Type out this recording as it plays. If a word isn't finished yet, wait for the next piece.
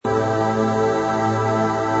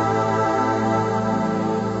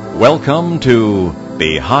Welcome to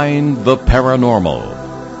Behind the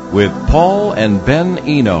Paranormal with Paul and Ben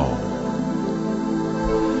Eno.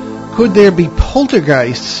 Could there be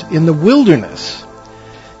poltergeists in the wilderness?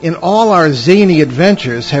 In all our zany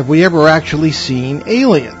adventures, have we ever actually seen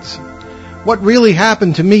aliens? What really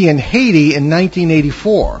happened to me in Haiti in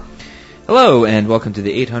 1984? Hello, and welcome to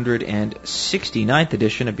the 869th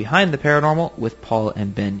edition of Behind the Paranormal with Paul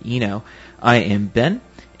and Ben Eno. I am Ben,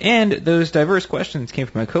 and those diverse questions came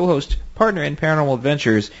from my co-host, partner in Paranormal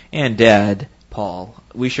Adventures, and Dad, Paul.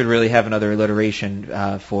 We should really have another alliteration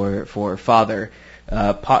for father.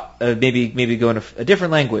 Maybe go in a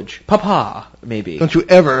different language. Papa, maybe. Don't you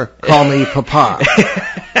ever call me Papa.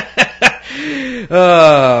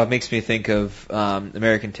 Makes me think of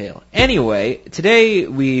American Tail. Anyway, today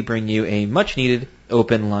we bring you a much-needed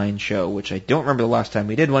open line show, which I don't remember the last time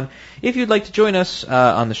we did one. If you'd like to join us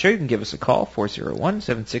on the show, you can give us a call,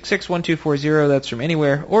 401-766-1240. That's from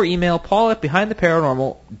anywhere. Or email Paul at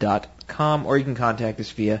behindtheparanormal.com, or you can contact us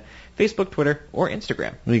via Facebook, Twitter, or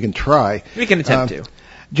Instagram. We can try. We can attempt to.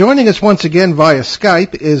 Joining us once again via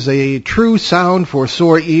Skype is a true sound for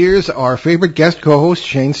sore ears, our favorite guest co-host,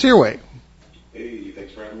 Shane Searway. Hey,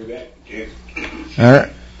 thanks for having me back, James. All right.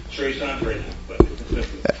 Strange time for you, but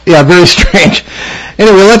yeah, very strange.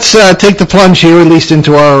 Anyway, let's take the plunge here, at least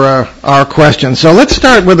into our questions. So let's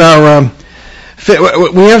start with our.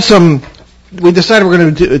 We decided we're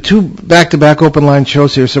going to do two back-to-back open line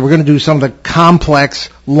shows here, so we're going to do some of the complex,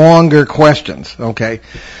 longer questions. Okay.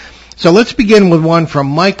 So let's begin with one from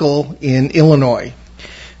Michael in Illinois.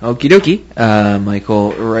 Okie dokie.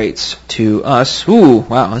 Michael writes to us. Ooh,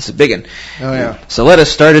 wow, this is a big one. Oh, yeah. So let us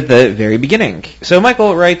start at the very beginning. So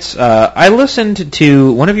Michael writes, I listened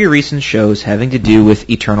to one of your recent shows having to do with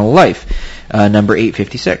eternal life, number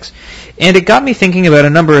 856, and it got me thinking about a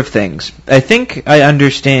number of things. I think I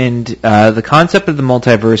understand the concept of the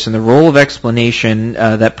multiverse and the role of explanation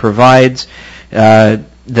that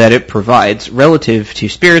it provides relative to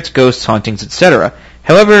spirits, ghosts, hauntings, etc.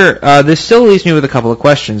 However, this still leaves me with a couple of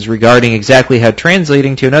questions regarding exactly how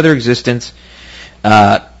translating to another existence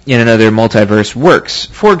in another multiverse works.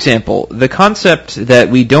 For example, the concept that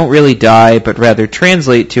we don't really die but rather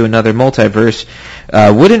translate to another multiverse,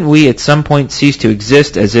 wouldn't we at some point cease to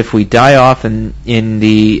exist as if we die off in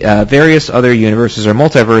the various other universes or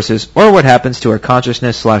multiverses, or what happens to our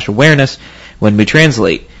consciousness/awareness when we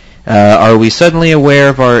translate? Are we suddenly aware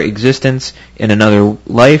of our existence in another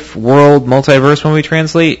life, world, multiverse when we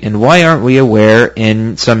translate? And why aren't we aware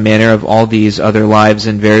in some manner of all these other lives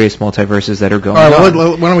in various multiverses that are going on? All right,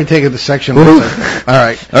 why don't we take it to section one? All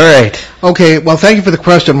right. Okay, well, thank you for the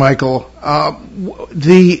question, Michael.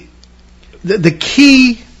 The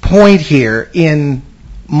key point here in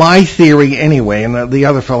my theory anyway, and the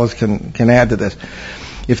other fellows can add to this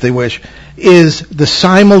if they wish, is the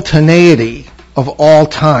simultaneity of all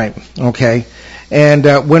time, okay? And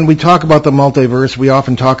when we talk about the multiverse, we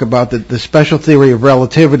often talk about the special theory of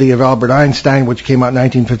relativity of Albert Einstein, which came out in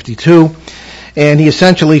 1952. And he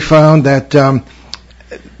essentially found that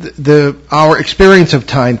our experience of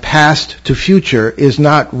time, past to future, is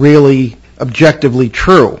not really objectively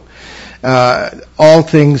true. All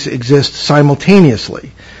things exist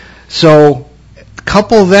simultaneously. So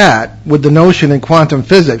couple that with the notion in quantum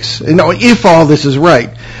physics, if all this is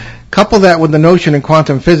right, couple that with the notion in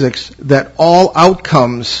quantum physics that all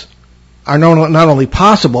outcomes are not only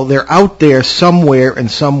possible, they're out there somewhere and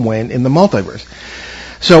somewhen in the multiverse.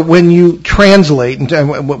 So when you translate, and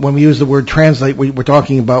when we use the word translate, we're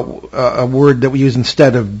talking about a word that we use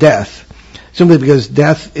instead of death, simply because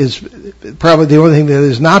death is probably the only thing that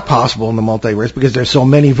is not possible in the multiverse, because there's so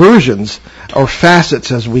many versions or facets,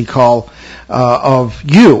 as we call, of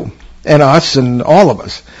you and us and all of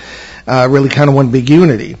us, really kind of one big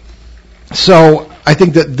unity. So I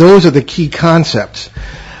think that those are the key concepts.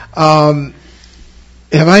 Have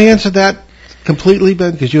I answered that completely,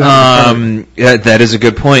 Ben? Because you have that is a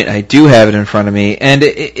good point. I do have it in front of me, and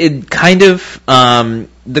it kind of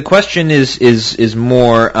the question is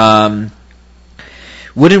more.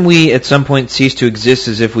 Wouldn't we at some point cease to exist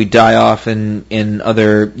as if we die off in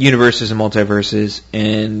other universes and multiverses?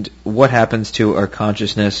 And what happens to our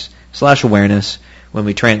consciousness/awareness when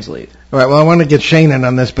we translate? All right, well, I want to get Shane in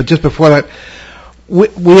on this, but just before that,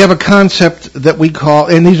 we have a concept that we call,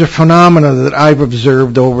 and these are phenomena that I've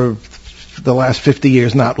observed over the last 50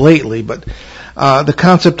 years, not lately, but the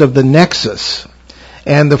concept of the nexus.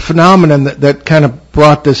 And the phenomenon that kind of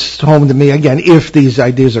brought this home to me, again, if these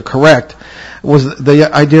ideas are correct, was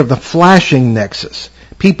the idea of the flashing nexus.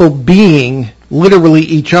 People being literally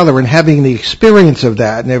each other and having the experience of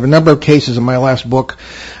that. And there have a number of cases in my last book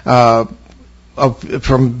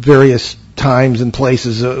from various times and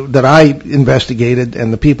places that I investigated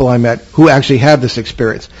and the people I met who actually had this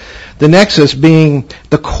experience. The nexus being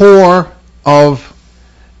the core of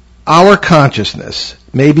our consciousness,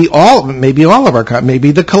 maybe all of our,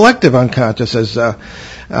 maybe the collective unconscious, as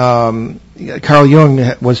Carl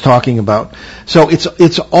Jung was talking about. So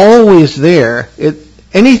it's always there.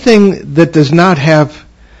 Anything that does not have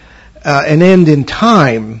an end in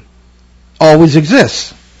time always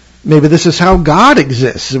exists. Maybe this is how God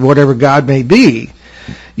exists, whatever God may be.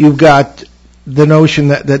 You've got the notion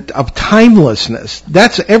that of timelessness.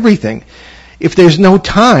 That's everything. If there's no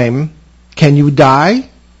time, can you die?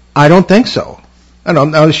 I don't think so. I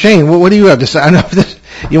don't know. Shane, what do you have to say? I know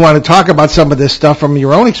you want to talk about some of this stuff from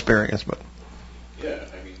your own experience, but. Yeah,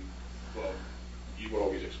 I mean, well, you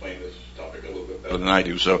always explain this topic a little bit better than I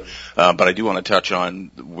do. So, but I do want to touch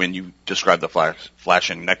on when you describe the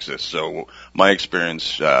flashing nexus. So, my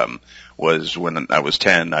experience was when I was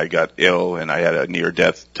 10. I got ill and I had a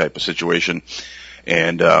near-death type of situation,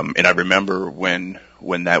 and I remember when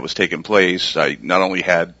that was taking place, I not only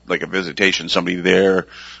had like a visitation, somebody there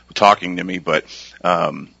talking to me, but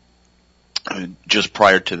just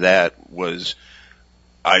prior to that was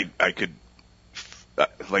I could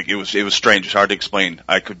like it was strange. It's hard to explain.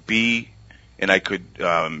 I could be and I could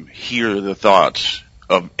hear the thoughts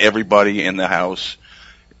of everybody in the house,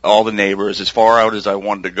 all the neighbors. As far out as I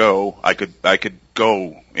wanted to go, I could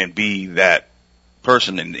go and be that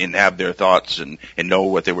person and have their thoughts and know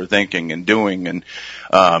what they were thinking and doing, and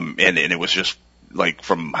it was just like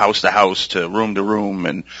from house to house to room,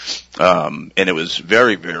 and it was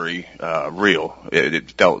very, very real.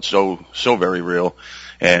 It felt so very real,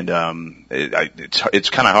 and it's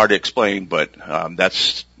kind of hard to explain, but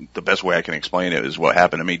that's the best way I can explain it is what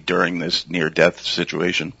happened to me during this near-death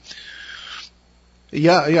situation.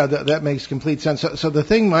 Yeah, that makes complete sense. So the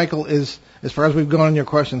thing, Michael, is, as far as we've gone on your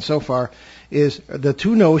question so far, is the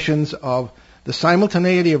two notions of the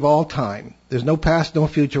simultaneity of all time. There's no past, no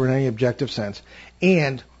future in any objective sense,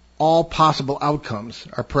 and all possible outcomes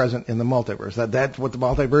are present in the multiverse. That's what the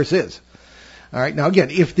multiverse is. All right. Now, again,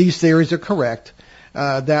 if these theories are correct,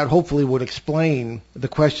 that hopefully would explain the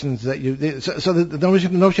questions that you. So the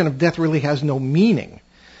notion of death really has no meaning.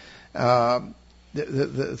 Some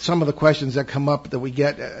of the questions that come up that we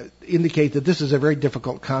get indicate that this is a very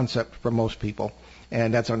difficult concept for most people,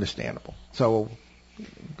 and that's understandable. So,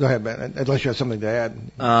 go ahead, Ben, unless you have something to add.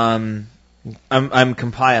 I'm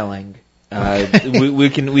compiling. We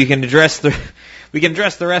can address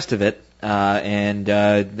the rest of it, and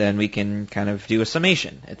then we can kind of do a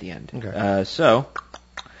summation at the end. Okay. So,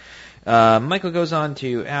 Michael goes on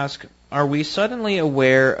to ask, are we suddenly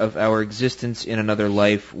aware of our existence in another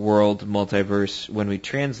life, world, multiverse when we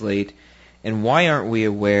translate, and why aren't we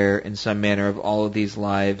aware in some manner of all of these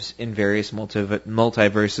lives in various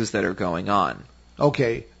multiverses that are going on?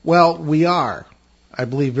 Okay, well, we are. I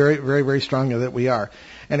believe very, very, very strongly that we are.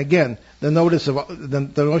 And again, the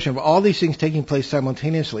notion of all these things taking place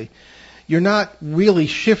simultaneously, you're not really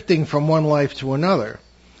shifting from one life to another.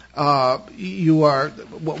 You are,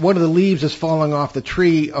 one of the leaves is falling off the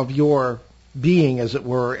tree of your being, as it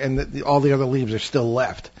were, and all the other leaves are still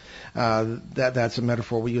left. That's a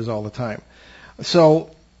metaphor we use all the time.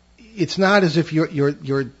 So it's not as if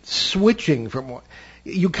you're switching from one.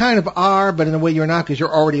 You kind of are, but in a way you're not, because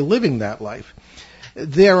you're already living that life.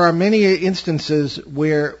 There are many instances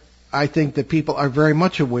where I think that people are very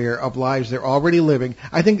much aware of lives they're already living.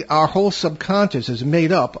 I think our whole subconscious is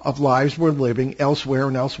made up of lives we're living elsewhere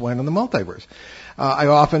and elsewhere in the multiverse. I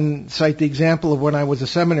often cite the example of when I was a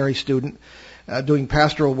seminary student doing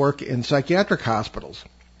pastoral work in psychiatric hospitals.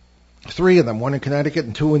 3 of them, 1 in Connecticut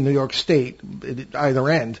and 2 in New York State, at either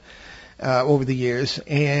end, over the years.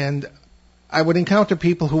 And I would encounter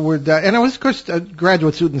people who were, and I was, of course, a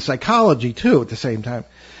graduate student in psychology, too, at the same time.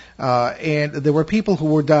 And there were people who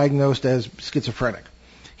were diagnosed as schizophrenic,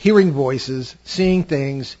 hearing voices, seeing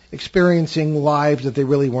things, experiencing lives that they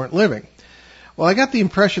really weren't living. Well, I got the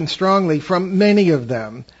impression strongly from many of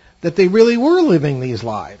them that they really were living these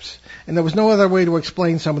lives. And there was no other way to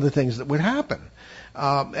explain some of the things that would happen.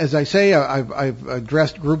 As I say, I've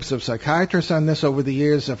addressed groups of psychiatrists on this over the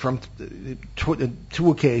years from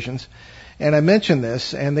 2 occasions. And I mention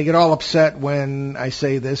this, and they get all upset when I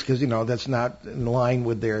say this because, that's not in line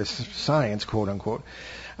with their science, quote unquote.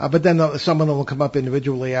 But then someone will come up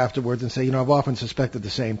individually afterwards and say, I've often suspected the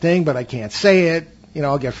same thing, but I can't say it.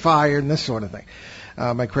 I'll get fired and this sort of thing.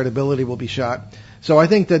 My credibility will be shot. So I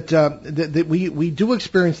think that we do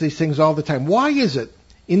experience these things all the time. Why is it?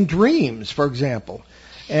 In dreams, for example.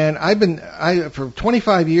 And for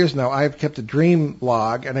 25 years now, I've kept a dream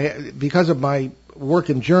log, and because of my work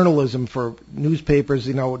in journalism for newspapers,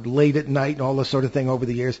 late at night and all this sort of thing over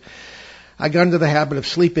the years, I got into the habit of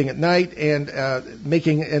sleeping at night and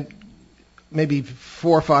making maybe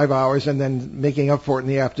 4 or 5 hours and then making up for it in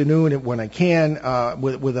the afternoon when I can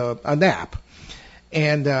with a nap.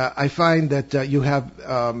 And I find that you have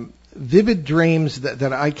vivid dreams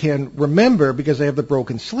that I can remember because I have the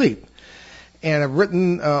broken sleep. And I've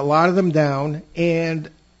written a lot of them down,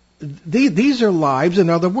 and these are lives.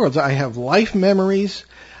 In other words, I have life memories.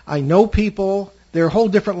 I know people. There are whole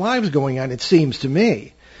different lives going on, it seems to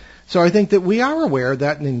me. So I think that we are aware of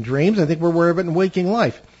that in dreams. I think we're aware of it in waking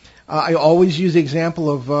life. I always use the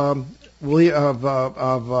example of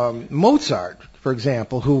Mozart, for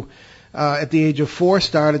example, who at the age of 4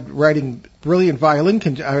 started writing brilliant piano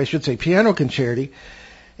concerti,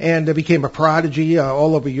 and became a prodigy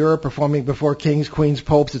all over Europe, performing before kings, queens,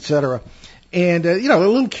 popes, etc. And, a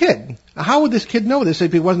little kid. How would this kid know this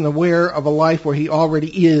if he wasn't aware of a life where he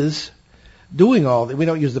already is doing all that? We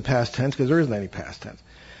don't use the past tense because there isn't any past tense.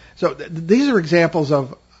 So these are examples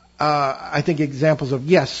of,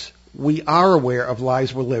 yes, we are aware of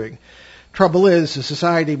lives we're living. Trouble is, the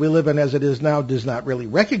society we live in as it is now does not really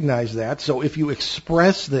recognize that. So if you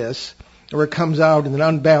express this, or it comes out in an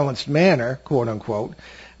unbalanced manner, quote unquote,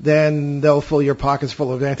 then they'll fill your pockets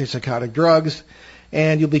full of antipsychotic drugs,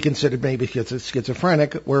 and you'll be considered maybe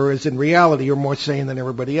schizophrenic, whereas in reality you're more sane than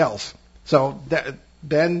everybody else. So,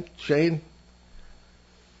 Ben, Shane?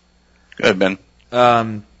 Go ahead, Ben.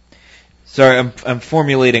 Sorry, I'm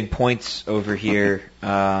formulating points over here.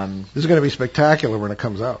 This is going to be spectacular when it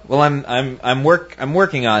comes out. Well, I'm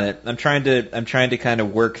working on it. I'm trying to kind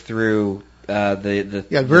of work through the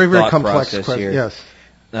very thought complex process here. Yes.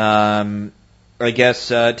 I guess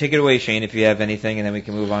take it away, Shane, if you have anything, and then we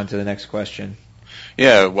can move on to the next question.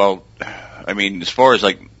 Yeah, well, I mean, as far as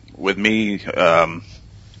with me, I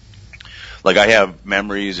have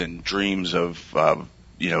memories and dreams of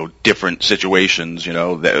different situations,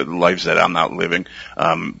 lives that I'm not living.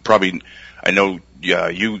 Probably, I know,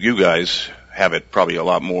 you guys have it probably a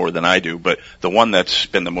lot more than I do, but the one that's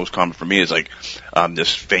been the most common for me is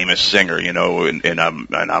this famous singer, and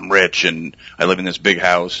I'm rich and I live in this big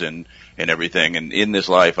house and everything. And in this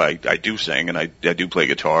life, I do sing and I do play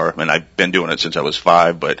guitar, and I've been doing it since I was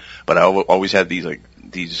 5, but I always had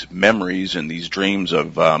these memories and these dreams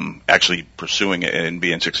of actually pursuing it and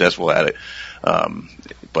being successful at it.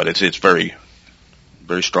 But it's very,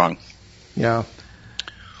 very strong. Yeah.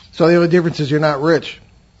 So the only difference is you're not rich.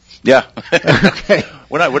 Yeah. Okay.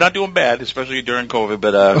 We're not doing bad, especially during COVID,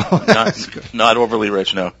 but not overly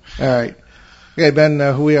rich, no. All right. Okay, Ben,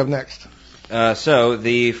 who we have next? So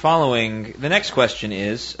the next question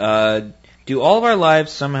is, do all of our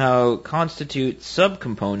lives somehow constitute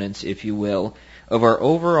subcomponents, if you will, of our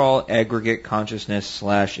overall aggregate consciousness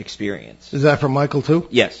 / experience? Is that from Michael too?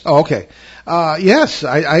 Yes. Oh, okay. Yes,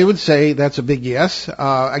 I would say that's a big yes.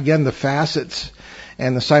 Again, the facets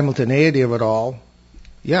and the simultaneity of it all.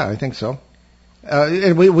 Yeah, I think so.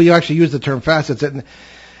 And we actually use the term facets. And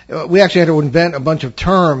we actually had to invent a bunch of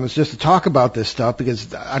terms just to talk about this stuff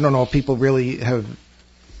because I don't know if people really have,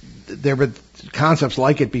 there were concepts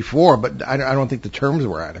like it before, but I don't think the terms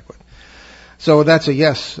were adequate. So that's a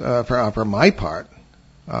yes for my part.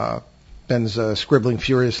 Ben's scribbling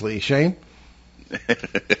furiously. Shane?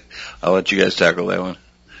 I'll let you guys tackle that one.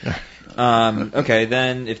 Okay,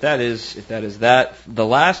 then if that is that, the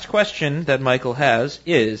last question that Michael has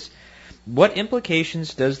is, what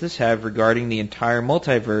implications does this have regarding the entire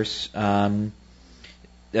multiverse come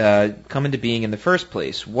into being in the first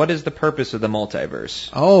place? What is the purpose of the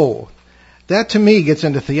multiverse? Oh, that to me gets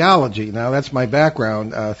into theology. Now that's my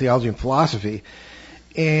background, theology and philosophy.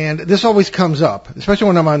 And this always comes up, especially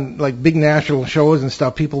when I'm on big national shows and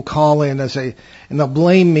stuff. People call in and say, and they'll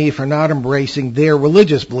blame me for not embracing their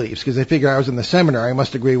religious beliefs because they figure I was in the seminary, I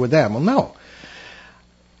must agree with them. Well, no.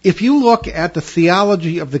 If you look at the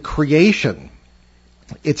theology of the creation,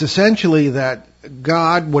 it's essentially that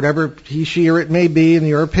God, whatever he, she, or it may be in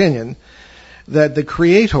your opinion, that the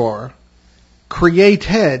Creator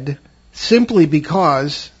created simply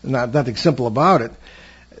because, nothing simple about it,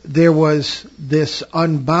 there was this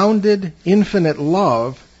unbounded, infinite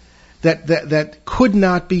love that could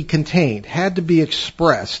not be contained, had to be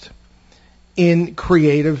expressed in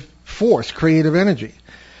creative force, creative energy.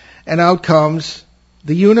 And out comes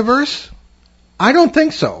the universe? I don't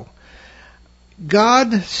think so.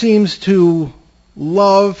 God seems to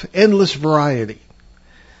love endless variety.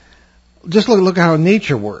 Just look at how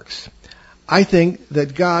nature works. I think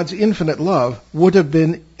that God's infinite love would have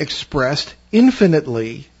been expressed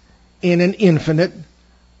infinitely in an infinite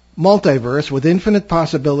multiverse with infinite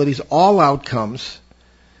possibilities, all outcomes,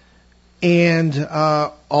 and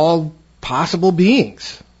all possible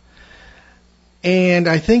beings. And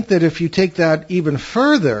I think that if you take that even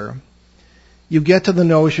further, you get to the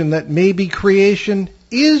notion that maybe creation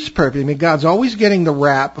is perfect. I mean, God's always getting the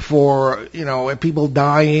rap for, people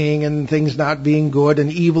dying and things not being good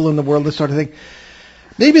and evil in the world, this sort of thing.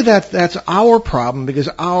 Maybe that's our problem, because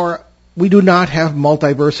we do not have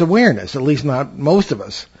multiverse awareness, at least not most of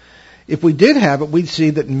us. If we did have it, we'd see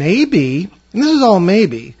that maybe, and this is all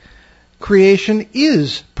maybe, creation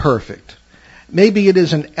is perfect. Maybe it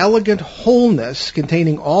is an elegant wholeness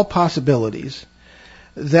containing all possibilities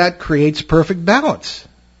that creates perfect balance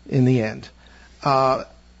in the end.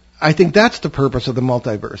 I think that's the purpose of the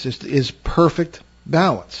multiverse, is perfect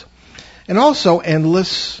balance. And also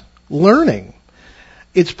endless learning.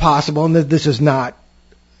 It's possible, and this is not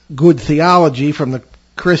good theology from the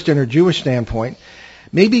Christian or Jewish standpoint,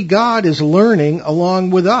 maybe God is learning along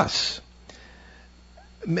with us.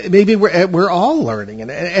 Maybe we're all learning.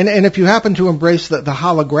 And if you happen to embrace the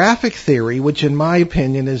holographic theory, which in my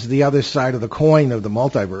opinion is the other side of the coin of the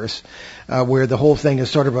multiverse, where the whole thing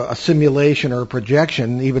is sort of a simulation or a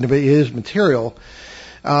projection, even if it is material,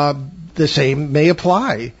 the same may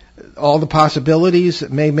apply. All the possibilities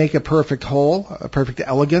may make a perfect whole, a perfect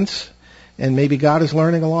elegance, and maybe God is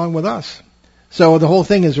learning along with us. So the whole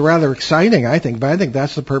thing is rather exciting, I think, but I think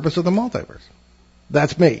that's the purpose of the multiverse.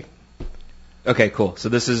 That's me. Okay, cool. So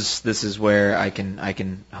this is where I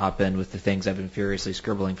can hop in with the things I've been furiously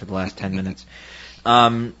scribbling for the last 10 minutes.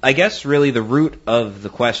 I guess really the root of the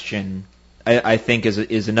question, I think,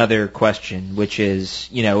 is another question, which is,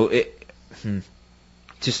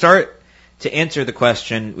 to answer the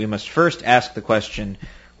question, we must first ask the question,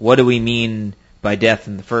 what do we mean by death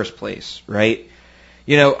in the first place, right?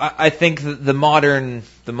 I think the modern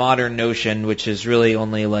notion, which is really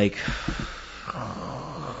only like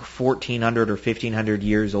 1,400 or 1,500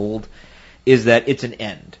 years old, is that it's an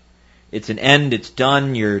end. It's an end. It's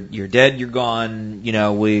done. You're dead. You're gone.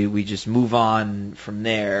 We just move on from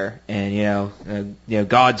there, and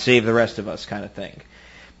God save the rest of us, kind of thing.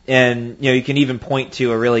 And you can even point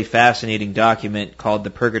to a really fascinating document called the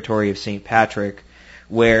Purgatory of St. Patrick,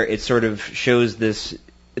 where it sort of shows this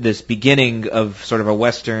beginning of sort of a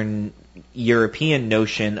Western European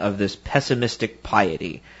notion of this pessimistic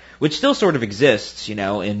piety, which still sort of exists,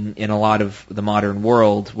 in a lot of the modern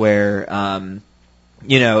world, where,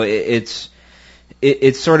 it's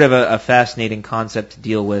sort of a fascinating concept to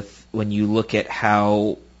deal with when you look at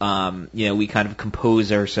how, we kind of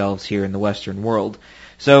compose ourselves here in the Western world.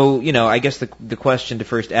 So, I guess the question to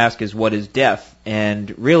first ask is, what is death?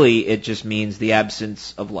 And really, it just means the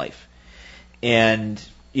absence of life. And,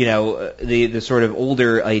 the sort of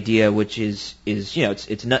older idea, which is it's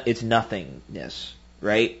nothingness.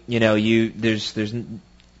 Right? You're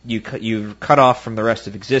cut off from the rest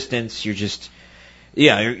of existence. You're just,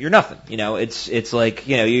 you're nothing. It's like,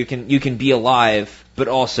 you can be alive, but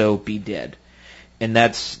also be dead. And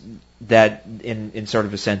that's that in sort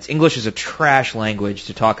of a sense. English is a trash language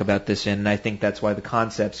to talk about this in, and I think that's why the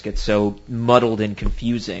concepts get so muddled and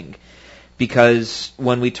confusing. Because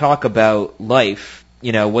when we talk about life,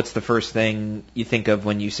 what's the first thing you think of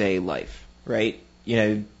when you say life, right?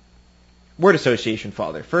 Word association,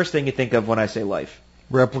 Father. First thing you think of when I say life?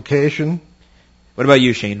 Replication. What about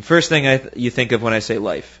you, Shane? First thing you think of when I say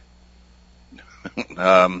life?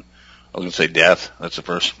 I was going to say death. That's the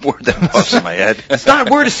first word that pops in my head. It's not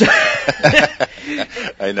word association.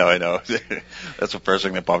 I know. That's the first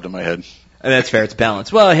thing that popped in my head. And that's fair. It's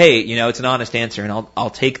balance. Well, hey, it's an honest answer, and I'll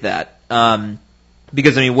take that.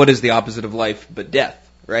 Because, what is the opposite of life but death,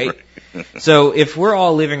 right? So if we're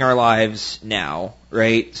all living our lives now,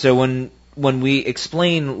 right? So when we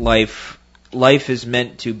explain life is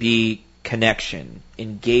meant to be connection,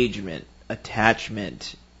 engagement,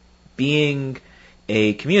 attachment, being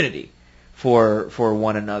a community for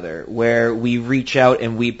one another, where we reach out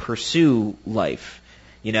and we pursue life.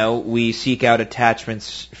 We seek out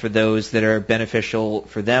attachments for those that are beneficial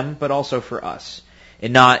for them, but also for us.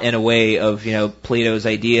 And not in a way of, Plato's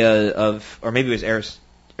idea of, or maybe it was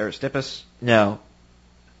Aristippus? No.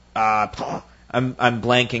 I'm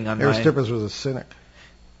blanking on Aristippus was a cynic.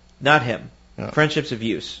 Not him. No. Friendships of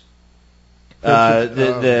Use.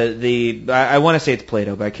 I want to say it's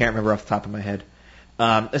Plato, but I can't remember off the top of my head.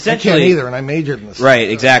 Essentially, I can't either, and I majored in this. Right,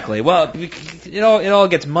 exactly. Well, it all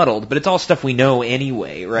gets muddled, but it's all stuff we know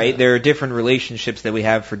anyway, right? Yeah. There are different relationships that we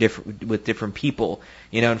have with different people.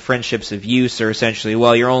 And friendships of use are essentially,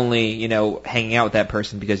 well, you're only, hanging out with that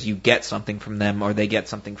person because you get something from them or they get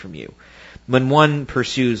something from you. When one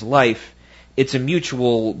pursues life, it's a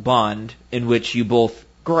mutual bond in which you both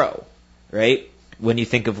grow, right? When you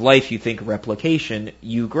think of life, you think replication,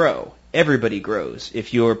 you grow. everybody grows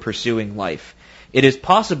if you're pursuing life. It is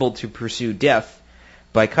possible to pursue death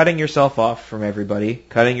by cutting yourself off from everybody,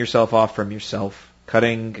 cutting yourself off from yourself,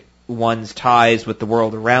 cutting one's ties with the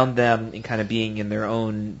world around them, and kind of being in their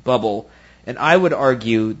own bubble. And I would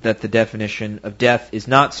argue that the definition of death is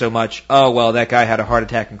not so much, oh, well, that guy had a heart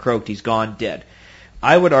attack and croaked, he's gone, dead.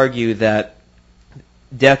 I would argue that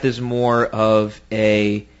death is more of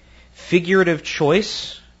a figurative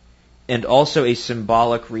choice and also a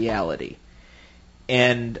symbolic reality.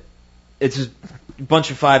 And it's a bunch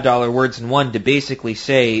of $5 words in one to basically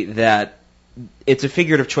say that it's a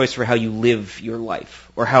figurative choice for how you live your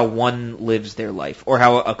life, or how one lives their life, or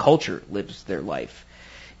how a culture lives their life.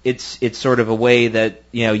 It's sort of a way that,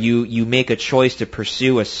 you make a choice to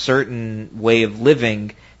pursue a certain way of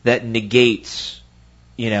living that negates,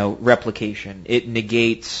 replication. It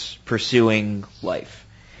negates pursuing life.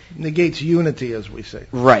 Negates unity, as we say.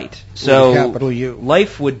 Right. So capital U.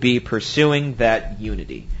 Life would be pursuing that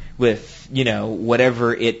unity with,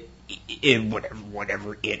 whatever it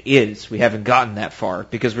is. We haven't gotten that far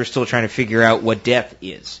because we're still trying to figure out what death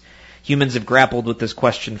is. Humans have grappled with this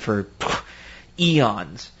question for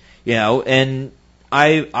eons, and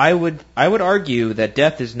I would argue that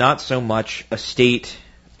death is not so much a state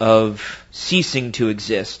of ceasing to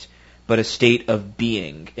exist, but a state of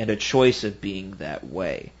being and a choice of being that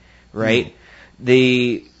way, right?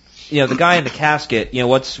 The guy in the casket,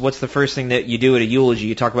 what's the first thing that you do at a eulogy?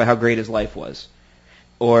 You talk about how great his life was.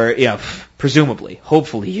 Or, presumably,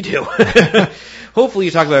 hopefully you do. Hopefully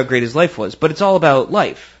you talk about how great his life was, but it's all about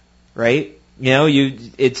life, right?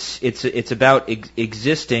 It's about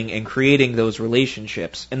existing and creating those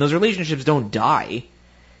relationships, and those relationships don't die;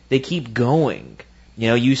 they keep going.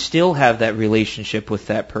 You still have that relationship with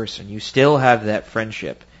that person. You still have that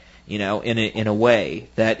friendship, in a way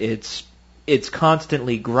that it's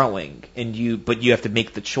constantly growing, but you have to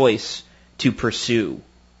make the choice to pursue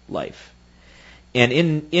life. And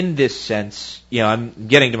in this sense, I'm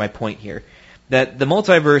getting to my point here, that the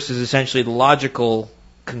multiverse is essentially the logical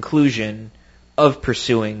conclusion of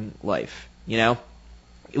pursuing life.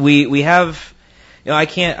 We have, I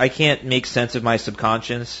can't make sense of my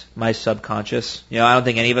subconscious. I don't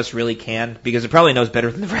think any of us really can, because it probably knows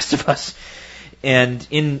better than the rest of us. And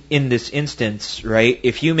in this instance, right,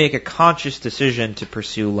 if you make a conscious decision to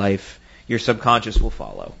pursue life, your subconscious will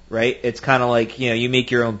follow, right? It's kind of like, you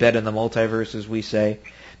make your own bed in the multiverse, as we say.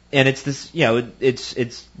 And it's this,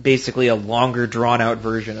 it's basically a longer, drawn-out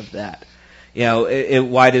version of that.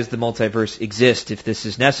 Why does the multiverse exist if this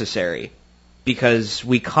is necessary? Because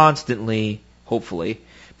we constantly, hopefully,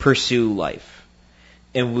 pursue life.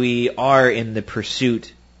 And we are in the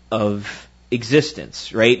pursuit of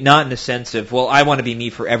existence, right? Not in the sense of, well, I want to be me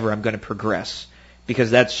forever, I'm going to progress.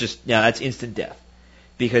 Because that's just, that's instant death.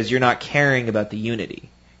 Because you're not caring about the unity.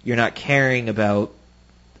 You're not caring about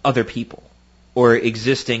other people or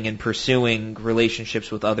existing and pursuing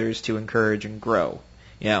relationships with others to encourage and grow,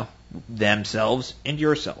 themselves and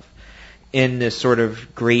yourself. In this sort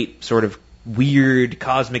of great, sort of weird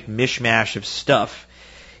cosmic mishmash of stuff,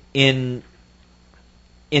 in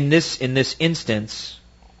this instance,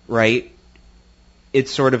 right?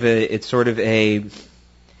 It's sort of a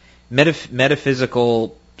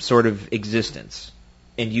metaphysical sort of existence.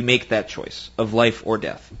 And you make that choice of life or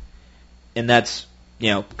death, and that's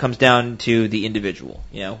comes down to the individual.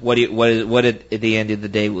 What at the end of the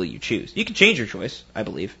day will you choose? You can change your choice, I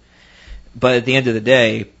believe, but at the end of the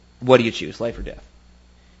day, what do you choose, life or death?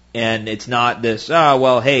 And it's not this,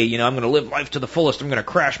 hey, I'm going to live life to the fullest. I'm going to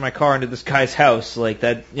crash my car into this guy's house like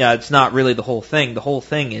that. It's not really the whole thing. The whole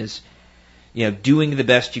thing is, doing the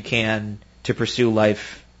best you can to pursue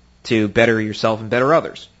life to better yourself and better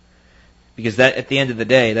others. Because that, at the end of the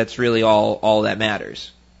day, that's really all that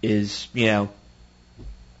matters is,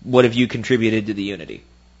 what have you contributed to the unity?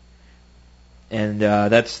 And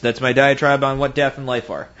that's my diatribe on what death and life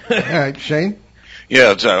are. All right, Shane?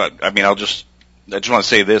 Yeah, I just want to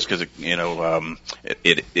say this because,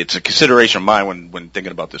 it's a consideration of mine when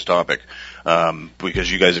thinking about this topic, because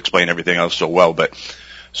you guys explain everything else so well. But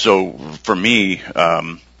so for me,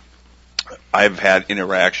 I've had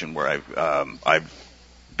interaction where I've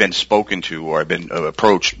been spoken to, or I've been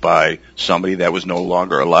approached by somebody that was no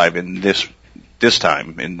longer alive in this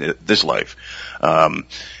time, in this life.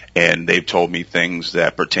 And they've told me things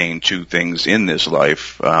that pertain to things in this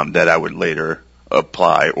life, that I would later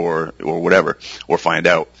apply or whatever, or find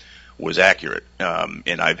out was accurate. And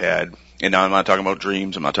now I'm not talking about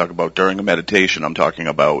dreams, I'm not talking about during a meditation, I'm talking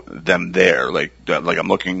about them there, like I'm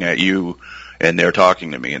looking at you and they're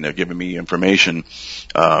talking to me and they're giving me information,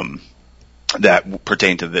 that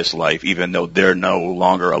pertain to this life, even though they're no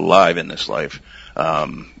longer alive in this life.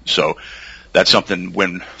 So that's something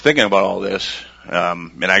when thinking about all this,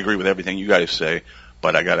 and I agree with everything you guys say,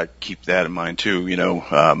 but I got to keep that in mind too,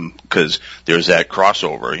 because there's that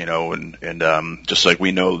crossover, and just like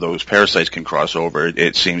we know those parasites can cross over,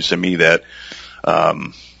 it seems to me that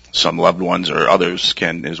some loved ones or others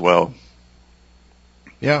can as well.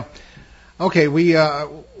 Yeah. Okay,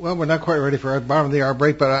 we're not quite ready for our bottom of the hour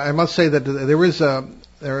break, but I must say that there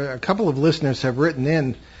are a couple of listeners have written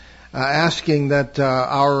in asking that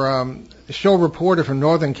our show reporter from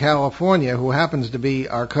Northern California, who happens to be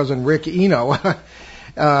our cousin Rick Eno,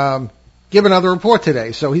 give another report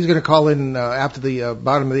today. So he's going to call in after the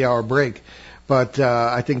bottom of the hour break. But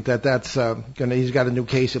I think that's he's got a new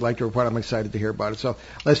case he'd like to report. I'm excited to hear about it. So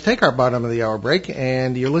let's take our bottom of the hour break.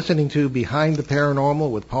 And you're listening to Behind the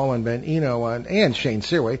Paranormal with Paul and Ben Eno and Shane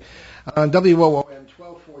Searway on WOON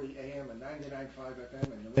 1240 AM and 99.5 FM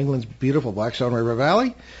in New England's beautiful Blackstone River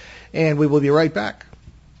Valley. And we will be right back.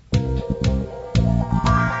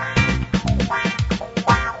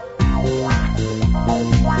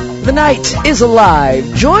 The night is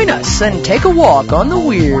alive. Join us and take a walk on the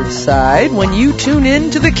weird side when you tune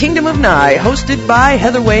in to The Kingdom of Nye, hosted by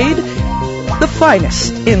Heather Wade, the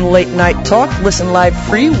finest in late night talk. Listen live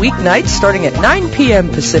free weeknights starting at 9 p.m.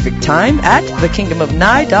 Pacific time at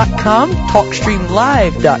thekingdomofnye.com,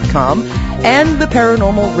 talkstreamlive.com, and the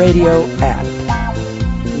Paranormal Radio app.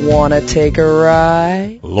 Wanna take a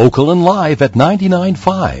ride? Local and live at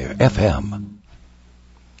 99.5 FM.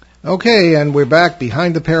 Okay, and we're back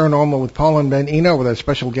Behind the Paranormal with Paul and Ben Eno with our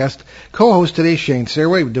special guest co-host today, Shane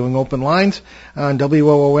Searway. We're doing open lines on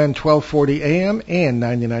WOON 1240 AM and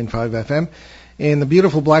 99.5 FM in the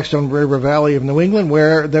beautiful Blackstone River Valley of New England,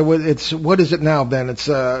 where what is it now, Ben? It's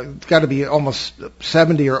got to be almost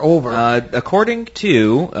 70 or over. According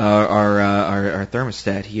to our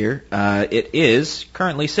thermostat here, it is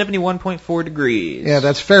currently 71.4 degrees. Yeah,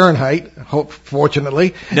 that's Fahrenheit,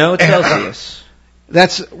 fortunately. No, it's Celsius.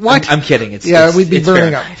 That's what? I'm kidding. We'd be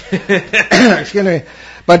burning up. Excuse me.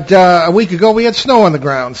 But a week ago we had snow on the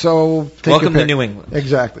ground, so welcome to New England.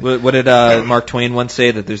 Exactly. What did Mark Twain once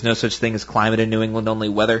say? That there's no such thing as climate in New England, only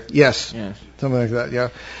weather. Yes. Yeah. Something like that. Yeah.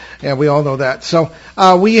 Yeah, we all know that. So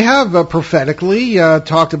we have prophetically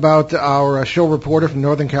talked about our show reporter from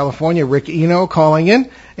Northern California, Rick Eno, calling in,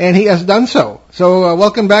 and he has done so. So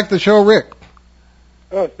welcome back to the show, Rick.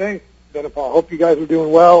 Oh, thanks, Ben and Paul. Hope you guys are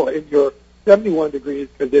doing well in your 71 degrees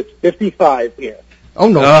because it's 55 here. Oh,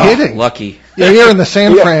 no kidding. Lucky. Yeah, you're in the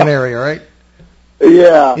San Fran area, right?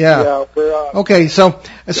 Yeah. Okay, so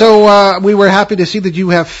we were happy to see that you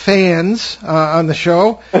have fans on the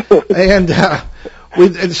show. And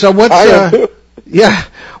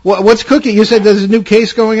what's cooking? You said there's a new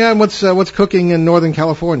case going on. What's cooking in Northern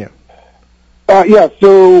California?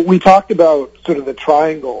 So we talked about sort of the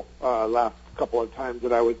triangle last couple of times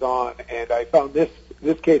that I was on, and I found this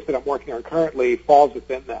case that I'm working on currently falls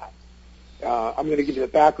within that. I'm going to give you the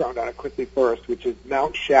background on it quickly first, which is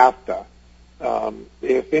Mount Shasta.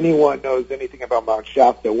 If anyone knows anything about Mount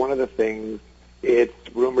Shasta, one of the things, it's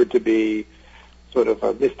rumored to be sort of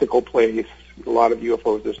a mystical place. A lot of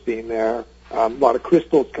UFOs are seen there. A lot of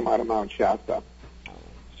crystals come out of Mount Shasta.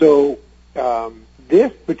 So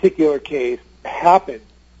this particular case happened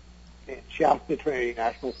in Shasta Trinity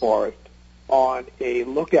National Forest on a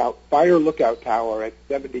fire lookout tower at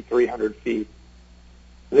 7,300 feet.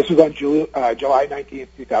 This was on July 19th,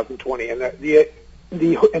 2020, and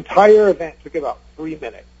the entire event took about 3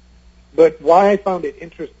 minutes. But why I found it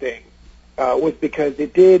interesting was because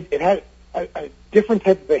it had a different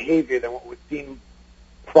type of behavior than what was seen in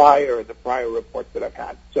the prior reports that I've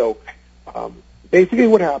had. So basically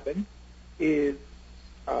what happened is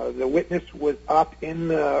the witness was up in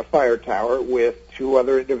the fire tower with two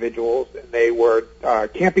other individuals, and they were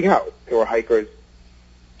camping out. They were hikers.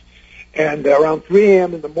 And around 3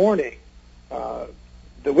 a.m. in the morning,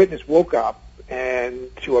 the witness woke up and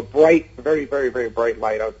to a bright, very, very, very bright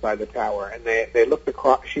light outside the tower. And they looked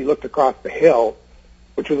across. She looked across the hill,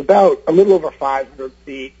 which was about a little over 500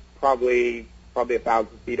 feet, probably 1,000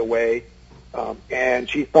 feet away, and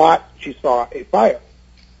she thought she saw a fire.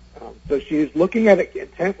 So she was looking at it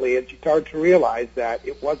intently, and she started to realize that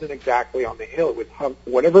it wasn't exactly on the hill. It was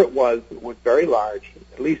whatever it was very large,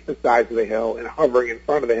 at least the size of the hill, and hovering in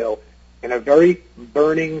front of the hill in a very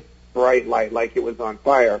burning bright light, like it was on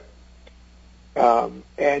fire.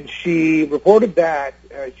 And she reported that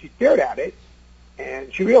she stared at it,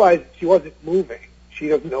 and she realized she wasn't moving. She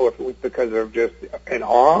doesn't know if it was because of just an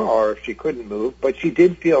awe or if she couldn't move, but she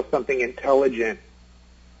did feel something intelligent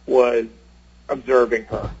was observing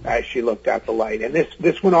her as she looked at the light. And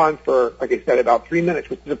this went on for, like I said, about 3 minutes,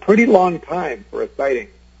 which is a pretty long time for a sighting.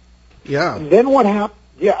 Yeah. And then what happened?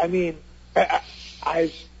 Yeah, I mean,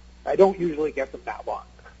 I don't usually get them that long,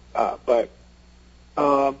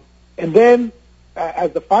 and then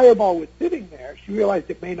as the fireball was sitting there, she realized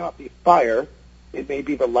it may not be fire, it may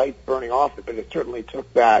be the lights burning off it, but it certainly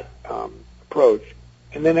took that approach,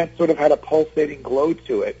 and then it sort of had a pulsating glow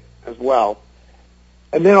to it as well.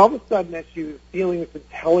 And then all of a sudden, as she was feeling this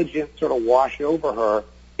intelligence sort of wash over her,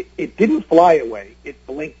 it didn't fly away. It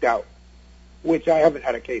blinked out, which I haven't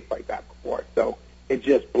had a case like that before. So it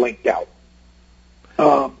just blinked out.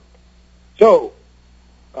 I'll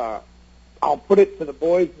put it to the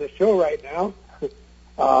boys in the show right now.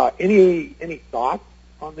 Any thoughts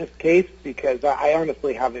on this case? Because I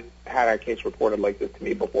honestly haven't had a case reported like this to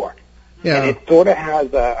me before. Yeah. And it sort of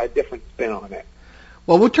has a different spin on it.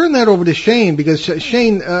 Well, we'll turn that over to Shane, because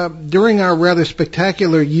Shane, during our rather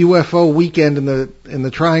spectacular UFO weekend in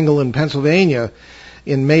the Triangle in Pennsylvania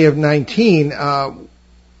in May of 19,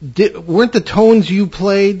 weren't the tones you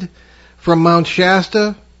played from Mount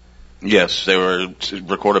Shasta? Yes, they were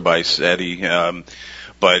recorded by SETI,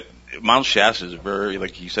 but Mount Shasta is a very,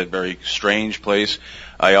 like you said, very strange place.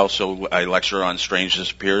 I lecture on strange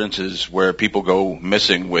disappearances where people go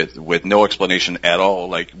missing with no explanation at all.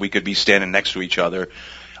 Like, we could be standing next to each other.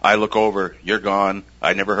 I look over, you're gone.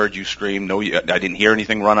 I never heard you scream. No, I didn't hear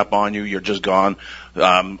anything run up on you. You're just gone.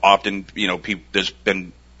 Often, there's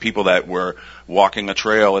been people that were walking a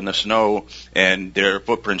trail in the snow and their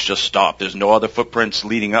footprints just stopped. There's no other footprints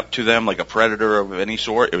leading up to them, like a predator of any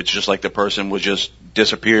sort. It was just like the person was just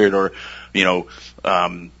disappeared, or,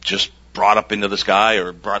 just brought up into the sky,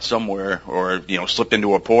 or brought somewhere, or, slipped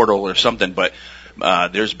into a portal or something. But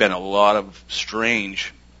there's been a lot of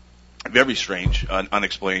very strange,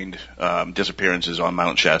 unexplained disappearances on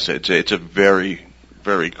Mount Shasta. It's a very,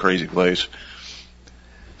 very crazy place.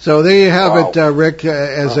 So there you have it, Rick,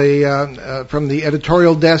 as from the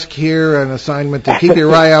editorial desk here, an assignment to keep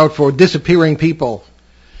your eye out for disappearing people,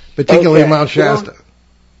 particularly Mount Shasta.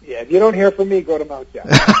 If you don't hear from me, go to Mount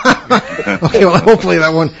Shasta. Okay, well, hopefully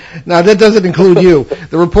that one. Now, that doesn't include you.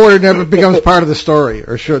 The reporter never becomes part of the story,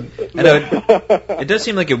 or should. I know, it does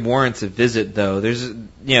seem like it warrants a visit, though. There's,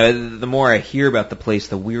 the more I hear about the place,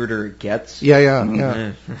 the weirder it gets.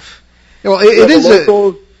 Yeah. Well, it is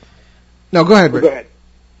locals, No, go ahead, Rick. Go ahead.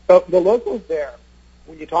 The locals there,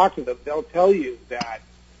 when you talk to them, they'll tell you that,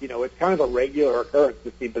 it's kind of a regular occurrence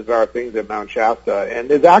to see bizarre things at Mount Shasta. And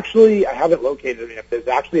there's actually, I haven't located it, there's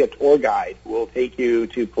actually a tour guide who will take you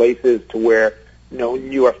to places to where known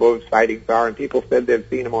UFO sightings are, and people said they've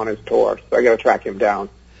seen him on his tour, so I got to track him down.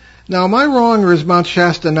 Now, am I wrong, or is Mount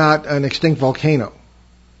Shasta not an extinct volcano?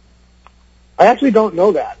 I actually don't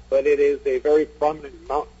know that, but it is a very prominent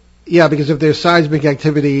mountain. Yeah, because if there's seismic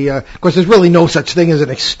activity, of course, there's really no such thing as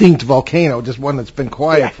an extinct volcano, just one that's been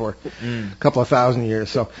quiet for a couple of thousand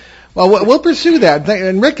years. So, well, we'll pursue that.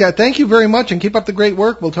 And Rick, thank you very much, and keep up the great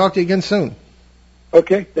work. We'll talk to you again soon.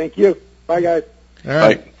 Okay, thank you. Bye, guys. All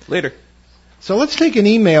right. Bye. Later. So let's take an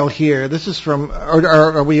email here. This is from,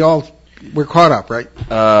 are we all, we're caught up, right?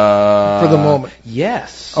 For the moment.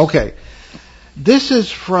 Yes. Okay. This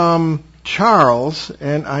is from Charles,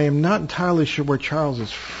 and I am not entirely sure where Charles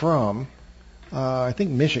is from. I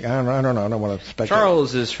think Michigan. I don't know. I don't want to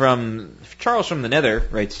speculate. Charles from the Nether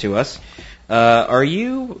writes to us. Are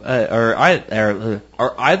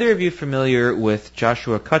either of you familiar with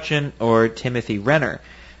Joshua Cutchin or Timothy Renner?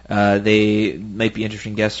 They might be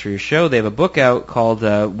interesting guests for your show. They have a book out called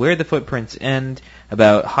Where the Footprints End,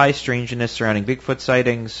 about high strangeness surrounding Bigfoot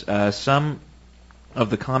sightings. Some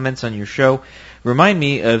of the comments on your show remind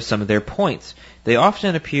me of some of their points. They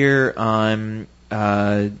often appear on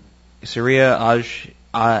Surya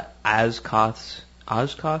Azkoth's. I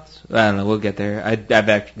don't know. We'll get there. I've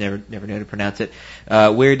actually never knew how to pronounce it.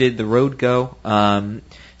 Where did the road go?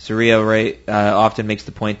 Surya often makes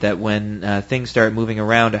the point that when things start moving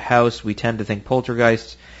around a house, we tend to think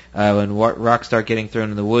poltergeists. When rocks start getting thrown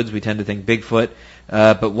in the woods, we tend to think Bigfoot.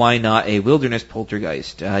 But why not a wilderness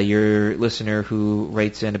poltergeist? Your listener who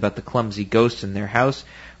writes in about the clumsy ghosts in their house,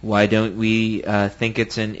 why don't we think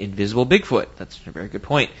it's an invisible Bigfoot? That's a very good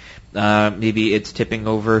point. Maybe it's tipping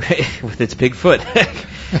over with its big foot.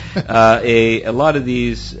 A lot of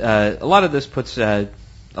this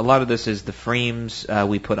is the frames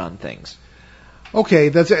we put on things.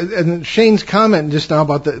 Okay, and Shane's comment just now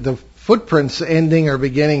about the footprints ending or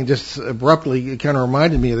beginning just abruptly kind of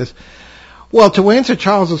reminded me of this. Well, to answer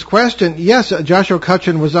Charles's question, yes, Joshua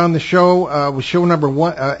Cutchin was on the show, was show number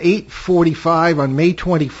 845 on May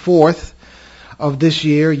 24th of this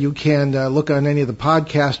year. You can look on any of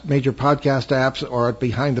the major podcast apps, or at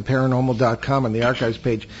behindtheparanormal.com on the archives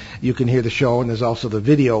page. You can hear the show, and there's also the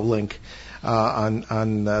video link.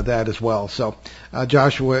 on that as well. So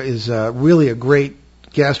Joshua is really a great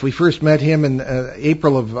guest. We first met him in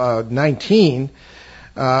April of 19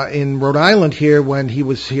 in Rhode Island here when he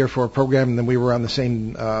was here for a program, and then we were on the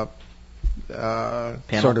same sort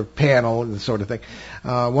of panel, sort of thing.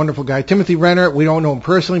 Wonderful guy. Timothy Renner, we don't know him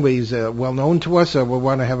personally, but he's well known to us, so we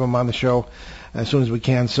want to have him on the show as soon as we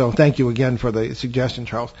can. So thank you again for the suggestion,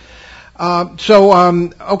 Charles.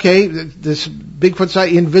 Okay, this Bigfoot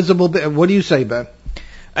site, invisible. What do you say, Ben?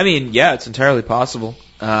 I mean, yeah, it's entirely possible.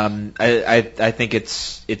 I think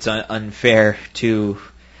it's unfair to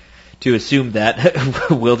assume that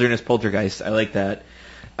wilderness poltergeist. I like that.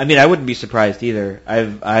 I mean, I wouldn't be surprised either.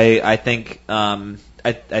 I think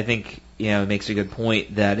it makes a good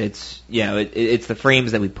point that it's it's the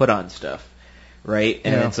frames that we put on stuff, right?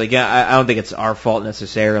 And it's like, I don't think it's our fault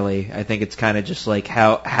necessarily. I think it's kind of just like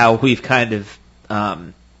how we've kind of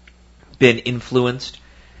been influenced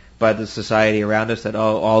by the society around us, that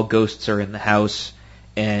all ghosts are in the house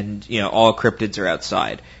and all cryptids are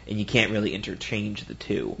outside, and you can't really interchange the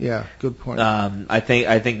two. Yeah, good point. I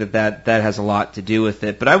think that has a lot to do with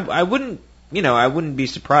it, but I wouldn't be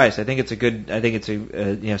surprised. I think it's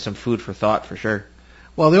some food for thought for sure.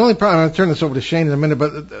 Well, the only problem, I'll turn this over to Shane in a minute,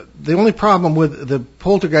 but the only problem with the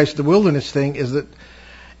poltergeist, the wilderness thing, is that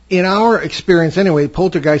in our experience anyway,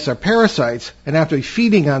 poltergeists are parasites and have to be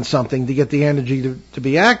feeding on something to get the energy to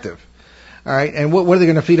be active. All right, and what are they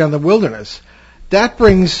going to feed on the wilderness? That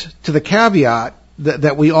brings to the caveat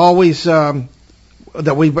that we always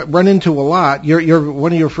that we run into a lot. You're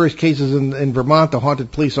one of your first cases in Vermont, the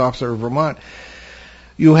haunted police officer of Vermont.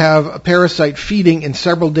 You have a parasite feeding in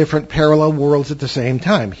several different parallel worlds at the same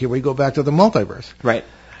time. Here we go back to the multiverse. Right.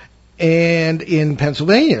 And in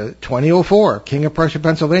Pennsylvania, 2004, King of Prussia,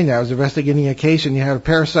 Pennsylvania, I was investigating a case, and you had a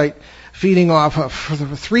parasite feeding off of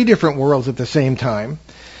 3 different worlds at the same time.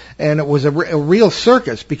 And it was a real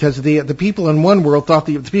circus, because the people in one world thought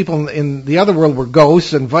the people in the other world were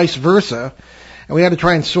ghosts, and vice versa. And we had to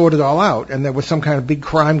try and sort it all out. And there was some kind of big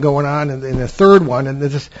crime going on in the third one.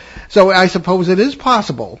 And so I suppose it is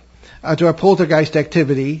possible to have poltergeist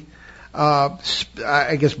activity,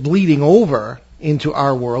 I guess, bleeding over into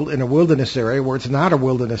our world in a wilderness area where it's not a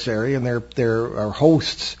wilderness area, and there are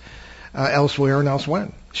hosts elsewhere and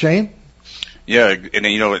elsewhere. Shane? Yeah, and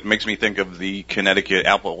it makes me think of the Connecticut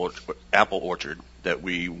apple orchard that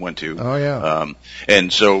we went to. Oh yeah.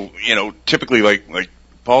 And so typically, like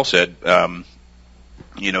Paul said,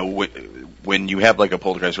 when you have like a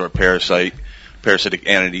poltergeist or a parasitic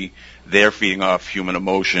entity, they're feeding off human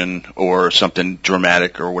emotion or something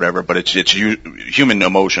dramatic or whatever. But it's human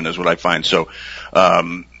emotion is what I find. So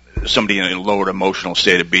somebody in a lowered emotional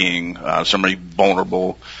state of being, somebody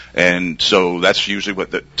vulnerable. And so that's usually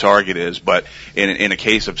what the target is. But in a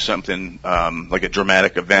case of something like a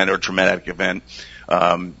dramatic event or traumatic event,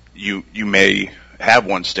 you may have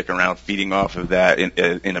one stick around feeding off of that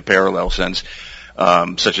in a parallel sense,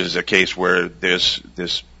 such as a case where there's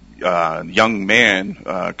this young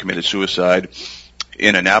man committed suicide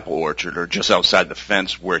in an apple orchard or just outside the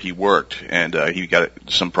fence where he worked, and he got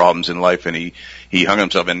some problems in life, and he hung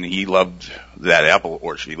himself, and he loved that apple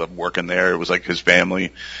orchard. He loved working there. It was like his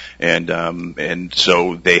family, and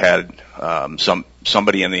so they had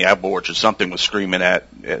somebody in the apple orchard. Something was screaming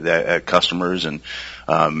at customers, and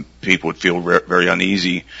people would feel very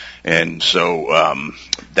uneasy, and so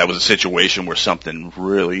that was a situation where something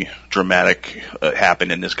really dramatic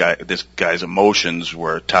happened, and this guy's emotions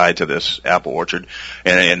were tied to this apple orchard,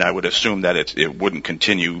 and I would assume that it wouldn't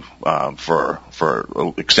continue for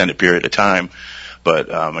an extended period of time,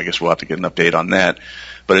 but I guess we'll have to get an update on that.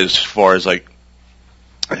 But as far as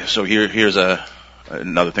so here's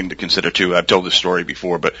another thing to consider too. I've told this story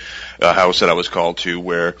before, but a house that I was called to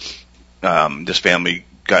where this family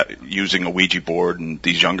got using a Ouija board, and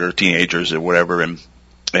these younger teenagers or whatever,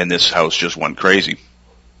 and this house just went crazy.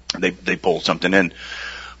 They pulled something in,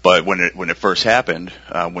 but when it first happened,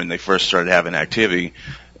 when they first started having activity,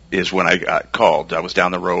 is when I got called. I was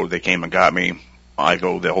down the road. They came and got me.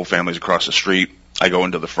 The whole family's across the street. I go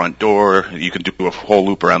into the front door. You can do a whole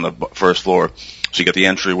loop around the first floor. So you get the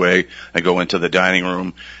entryway. I go into the dining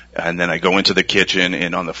room, and then I go into the kitchen,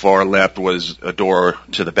 and on the far left was a door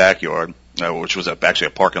to the backyard, which was actually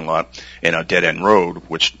a parking lot and a dead-end road,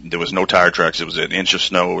 which there was no tire tracks. It was an inch of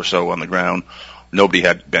snow or so on the ground. Nobody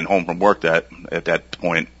had been home from work at that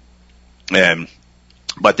point.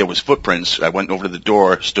 But there was footprints. I went over to the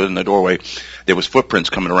door, stood in the doorway. There was footprints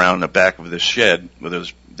coming around the back of this shed, or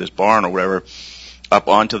this barn or whatever, up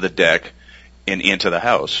onto the deck and into the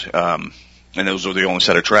house. and those were the only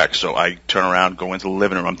set of tracks. So I turn around, go into the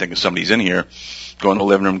living room. I'm thinking somebody's in here. Go in the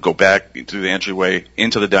living room, go back through the entryway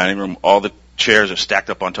into the dining room. All the chairs are stacked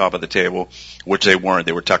up on top of the table, which they weren't.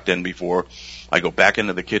 They were tucked in before. I go back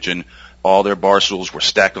into the kitchen. All their bar stools were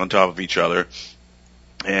stacked on top of each other,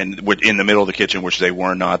 and in the middle of the kitchen, which they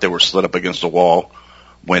were not. They were slid up against the wall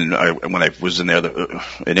when I was in there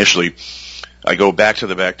initially. I go back to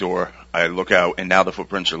the back door. I look out, and now the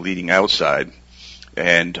footprints are leading outside.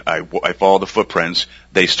 And I follow the footprints.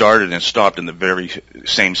 They started and stopped in the very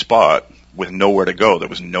same spot with nowhere to go. There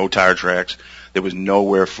was no tire tracks. There was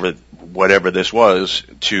nowhere for whatever this was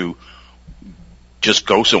to just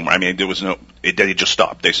go somewhere. I mean, there was it just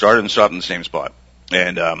stopped. They started and stopped in the same spot.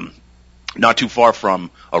 And not too far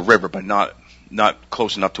from a river, but not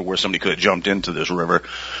close enough to where somebody could have jumped into this river.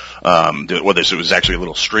 It was actually a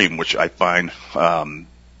little stream, which I find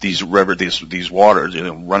these waters,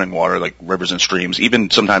 running water like rivers and streams, even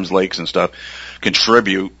sometimes lakes and stuff,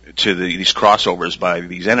 contribute to these crossovers by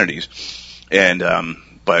these entities. And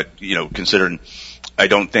but considering, I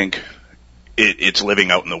don't think it's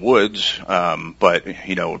living out in the woods, but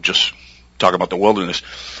just talk about the wilderness.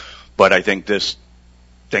 But I think this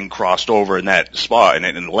thing crossed over in that spot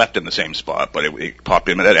and left in the same spot, but it popped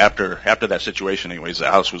in. But after that situation, anyways, the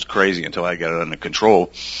house was crazy until I got it under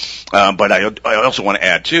control. But I also want to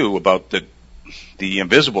add too about the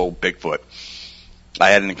invisible Bigfoot. I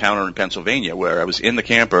had an encounter in Pennsylvania where I was in the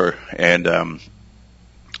camper and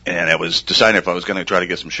I was deciding if I was going to try to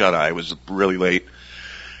get some shut eye. It was really late,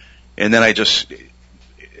 and then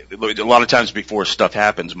a lot of times before stuff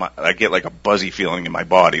happens, I get like a buzzy feeling in my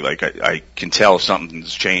body, like I can tell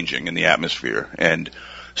something's changing in the atmosphere. And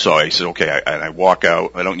so I said, okay, I walk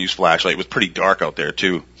out. I don't use flashlight. It was pretty dark out there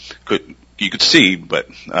too. You could see, but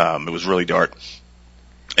it was really dark.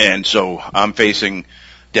 And so I'm facing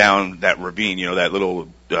down that ravine, that little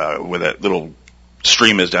where that little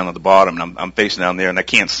stream is down at the bottom, and I'm facing down there, and I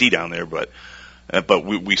can't see down there, but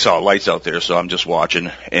we saw lights out there, so I'm just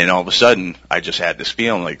watching, and all of a sudden, I just had this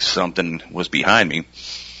feeling like something was behind me,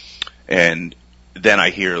 and then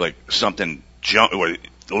I hear like something jump or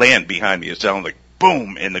land behind me. It sounded like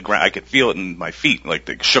boom in the ground. I could feel it in my feet, like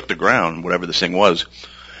they shook the ground, whatever this thing was,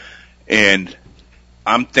 and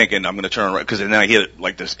I'm thinking I'm going to turn around, because then I hear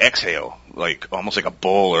like this exhale, like almost like a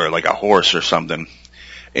bull or like a horse or something.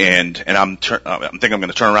 And I'm thinking I'm going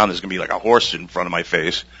to turn around. There's going to be like a horse in front of my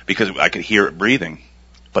face because I could hear it breathing,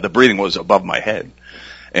 but the breathing was above my head.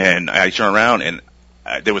 And I turn around and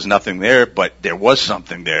there was nothing there, but there was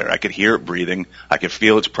something there. I could hear it breathing. I could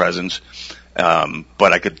feel its presence,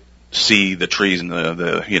 but I could see the trees and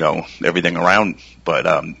the everything around. But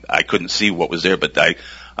I couldn't see what was there. But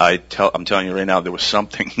I'm telling you right now, there was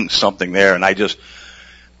something there, and I just.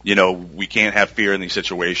 We can't have fear in these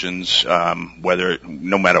situations,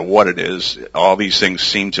 no matter what it is. All these things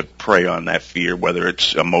seem to prey on that fear, whether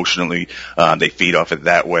it's emotionally, they feed off it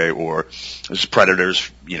that way, or as predators,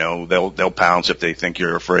 they'll pounce if they think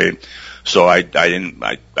you're afraid. So I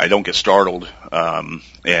don't get startled,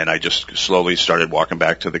 and I just slowly started walking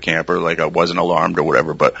back to the camper like I wasn't alarmed or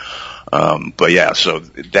whatever, but yeah, so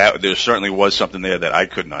there certainly was something there that I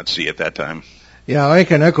could not see at that time. Yeah, I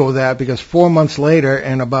can echo that, because 4 months later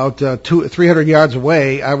and about 300 yards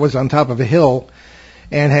away, I was on top of a hill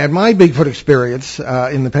and had my Bigfoot experience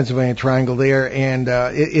in the Pennsylvania Triangle there. And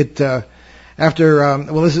this is the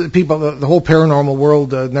whole paranormal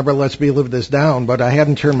world never lets me live this down, but I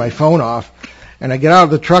hadn't turned my phone off. And I get out of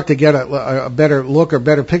the truck to get a better look or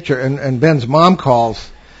better picture, and Ben's mom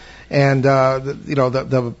calls. And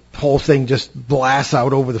the whole thing just blasts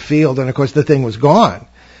out over the field, and of course the thing was gone.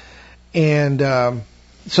 And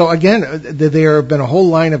so again, there have been a whole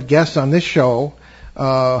line of guests on this show,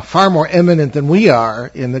 far more eminent than we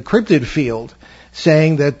are in the cryptid field,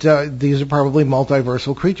 saying that these are probably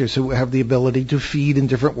multiversal creatures who have the ability to feed in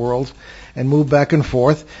different worlds and move back and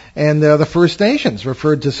forth. And the First Nations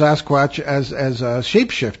referred to Sasquatch as a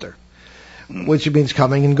shapeshifter, which means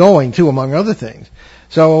coming and going too, among other things.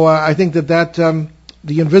 So I think that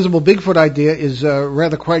the invisible Bigfoot idea is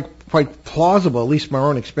rather quite plausible, at least from our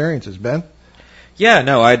own experiences. Ben? Yeah,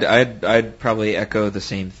 no, I'd probably echo the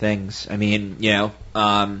same things. I mean,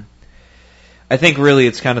 I think really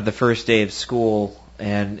it's kind of the first day of school,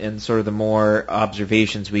 and sort of the more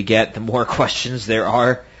observations we get, the more questions there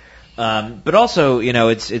are. But also,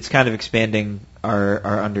 it's kind of expanding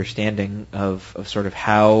our understanding of sort of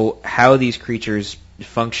how these creatures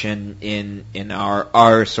function in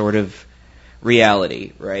our sort of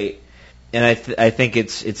reality, right? And I think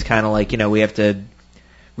it's kind of like, we have to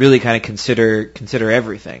really kind of consider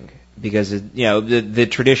everything, because the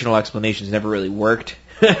traditional explanations never really worked,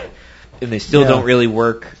 and they still don't really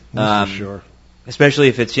work That's for sure. Especially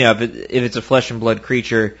if it's if it's a flesh and blood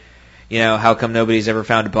creature. How come nobody's ever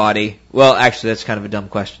found a body? Well, actually, that's kind of a dumb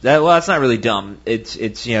question. It's not really dumb. It's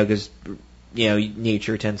because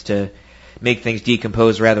nature tends to make things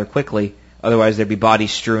decompose rather quickly. Otherwise, there'd be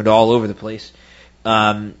bodies strewn all over the place.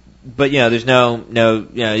 But there's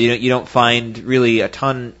you don't find really a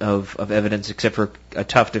ton of evidence except for a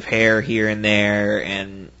tuft of hair here and there,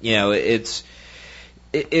 and it's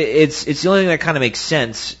the only thing that kind of makes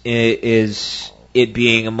sense is it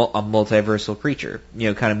being a multiversal creature,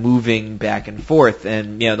 kind of moving back and forth,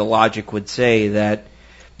 and the logic would say that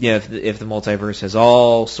if the multiverse has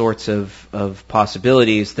all sorts of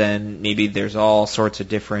possibilities, then maybe there's all sorts of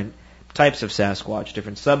different types of Sasquatch,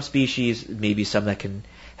 different subspecies, maybe some that can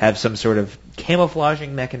have some sort of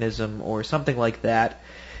camouflaging mechanism or something like that,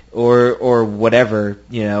 or whatever,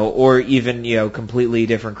 or even completely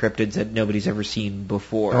different cryptids that nobody's ever seen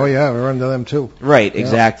before. Oh yeah, we run into them too. Right,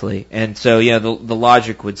 exactly. And so the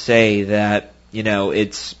logic would say that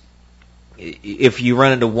it's if you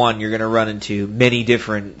run into one, you're going to run into many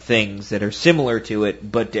different things that are similar to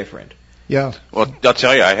it but different. Yeah. Well, I'll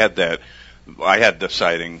tell you, I had the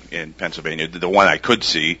sighting in Pennsylvania, the one I could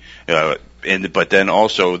see, but then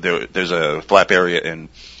also there's a flap area in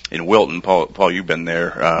Wilton. Paul, you've been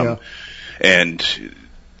there, and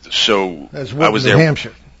so that's Wilton, I was there. New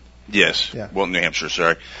Hampshire. Yes, yeah. Wilton, New Hampshire.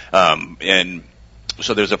 Sorry, and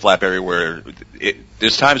so there's a flap area where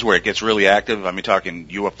there's times where it gets really active. I mean, talking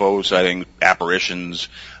UFO sighting, apparitions,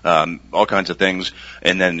 all kinds of things,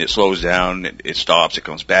 and then it slows down, it stops, it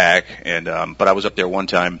comes back, and but I was up there one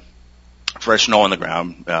time, fresh snow on the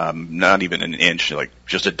ground, not even an inch, like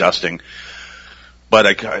just a dusting.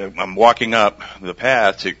 But I'm walking up the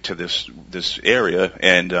path to this area,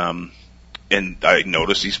 and I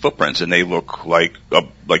notice these footprints, and they look like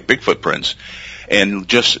big footprints, and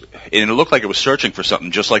it looked like it was searching for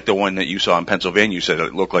something, just like the one that you saw in Pennsylvania. You said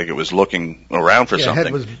it looked like it was looking around for something.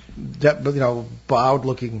 Head was bowed,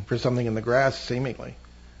 looking for something in the grass, seemingly.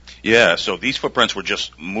 Yeah, so these footprints were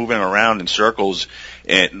just moving around in circles,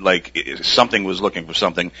 and something was looking for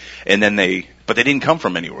something, and then but they didn't come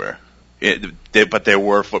from anywhere. But there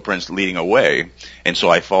were footprints leading away, and so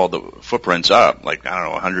I followed the footprints up,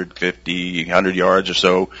 100 yards or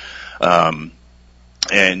so,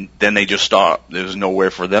 and then they just stopped. There was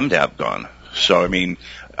nowhere for them to have gone. So I mean,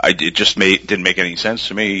 it just didn't make any sense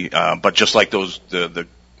to me. But just like those,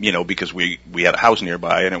 because we had a house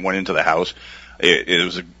nearby, and it went into the house, it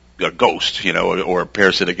was a ghost, or a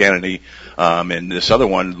parasitic entity, and this other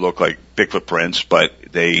one looked like Bigfoot prints, but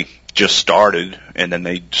they just started, and then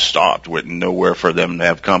they stopped with nowhere for them to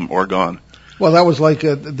have come or gone. Well, that was like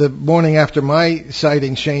the morning after my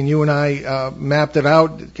sighting, Shane. You and I mapped it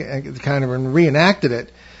out, kind of, and reenacted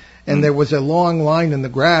it. And there was a long line in the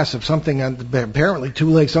grass of something, apparently 2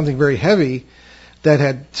 legs, something very heavy, that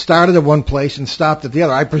had started at one place and stopped at the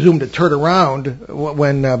other. I presumed it turned around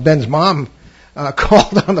when Ben's mom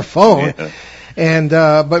called on the phone. Yeah. And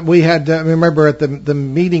but we had, remember at the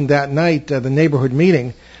meeting that night, the neighborhood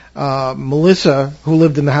meeting, Melissa, who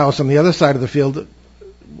lived in the house on the other side of the field,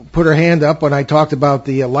 put her hand up when I talked about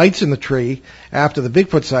the lights in the tree after the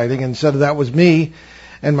Bigfoot sighting, and said that was me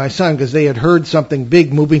and my son, because they had heard something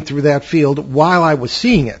big moving through that field while I was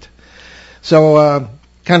seeing it. So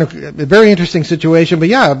kind of a very interesting situation. But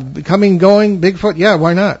yeah, coming, going, Bigfoot, yeah,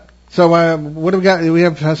 why not? So what do we got? Do we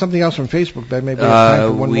have something else from Facebook, Ben? Maybe we have time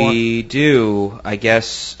for one more. We do, I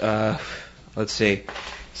guess. Let's see.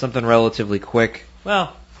 Something relatively quick.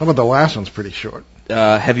 Well, how about the last one's pretty short?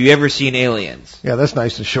 Have you ever seen Aliens? Yeah, that's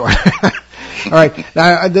nice and short. All right.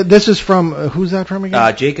 Now, this is from, who's that from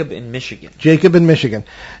again? Jacob in Michigan. Jacob in Michigan.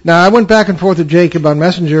 Now, I went back and forth with Jacob on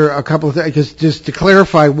Messenger a couple of times, just to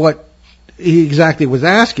clarify what he exactly was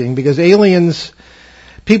asking, because aliens,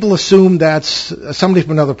 people assume that's somebody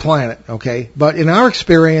from another planet, okay? But in our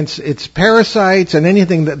experience, it's parasites and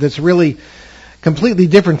anything that's really completely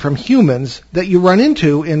different from humans that you run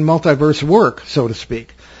into in multiverse work, so to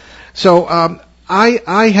speak. So,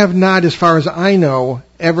 I have not, as far as I know,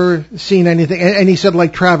 ever seen anything. And he said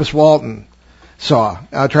like Travis Walton saw.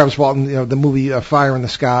 Travis Walton, the movie Fire in the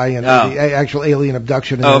Sky and the actual alien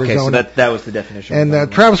abduction in Arizona. Okay, so that was the definition.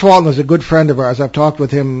 And Travis Walton is a good friend of ours. I've talked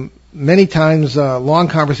with him many times, long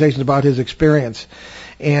conversations about his experience.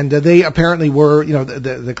 And they apparently were,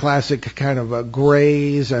 the classic kind of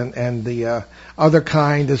grays and the other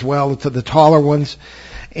kind as well, the taller ones.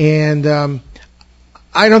 And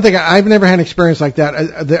I don't think I've never had an experience like that.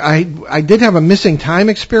 I did have a missing time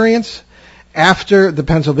experience after the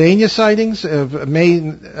Pennsylvania sightings of May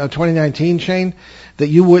 2019, Shane, that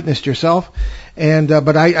you witnessed yourself. And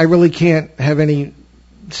but I really can't have any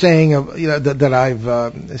saying that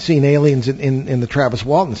I've seen aliens in the Travis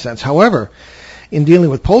Walton sense. However, in dealing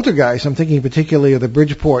with poltergeists, I'm thinking particularly of the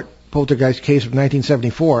Bridgeport poltergeist case of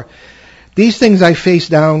 1974. These things I faced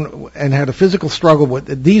down and had a physical struggle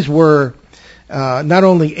with. These were not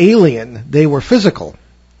only alien, they were physical.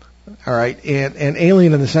 All right, and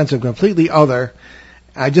alien in the sense of completely other.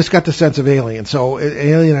 I just got the sense of alien. So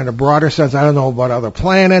alien in a broader sense, I don't know about other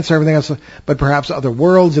planets or everything else, but perhaps other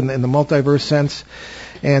worlds in the multiverse sense.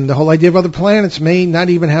 And the whole idea of other planets may not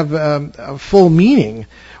even have a full meaning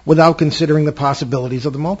without considering the possibilities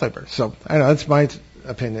of the multiverse. So I know that's my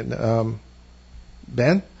opinion.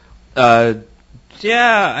 Ben?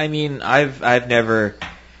 Yeah, I mean, I've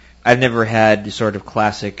never had sort of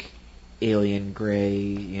classic alien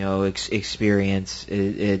gray, experience.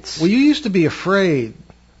 It's well, you used to be afraid.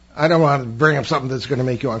 I don't want to bring up something that's going to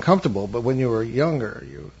make you uncomfortable, but when you were younger,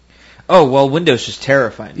 Oh, well, Windows just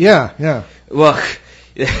terrified me. Yeah. Well,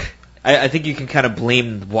 I think you can kind of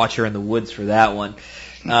blame Watcher in the Woods for that one.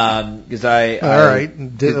 Because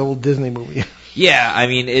the old Disney movie. Yeah, I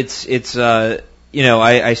mean,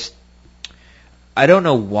 I don't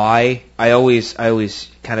know why. I always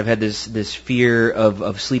kind of had this fear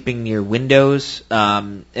of sleeping near windows,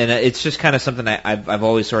 and it's just kind of something I've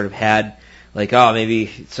always sort of had, like, oh, maybe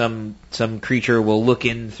some creature will look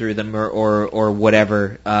in through them or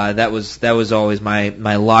whatever. That was always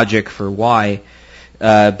my logic for why,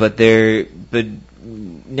 but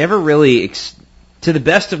never really. To the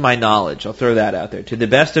best of my knowledge, I'll throw that out there. To the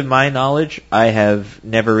best of my knowledge, I have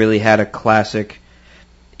never really had a classic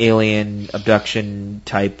alien abduction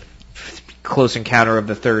type close encounter of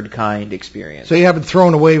the third kind experience. So you haven't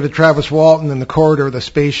thrown away the Travis Walton in the corridor of the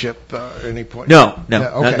spaceship at any point? No,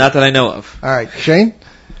 okay. Not that I know of. All right, Shane?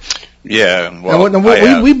 Yeah,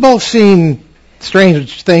 well, we've both seen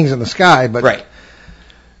strange things in the sky, but right.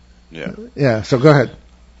 Yeah. So go ahead.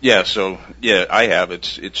 Yeah, I have.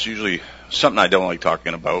 It's usually something I don't like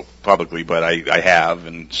talking about publicly, but I have,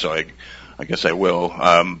 and so I guess I will.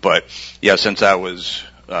 But yeah, since I was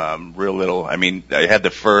real little, I mean, I had the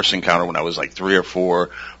first encounter when I was like 3 or 4,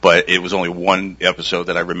 but it was only one episode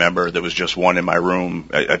that I remember. There was just one in my room.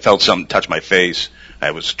 I felt something touch my face.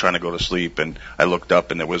 I was trying to go to sleep, and I looked up,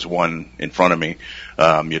 and there was one in front of me,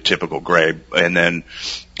 your typical gray. And then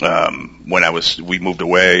when we moved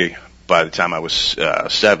away. By the time I was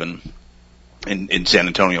 7, in San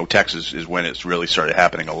Antonio, Texas, is when it really started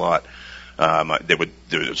happening a lot. There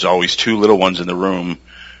was always 2 little ones in the room,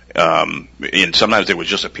 and sometimes they would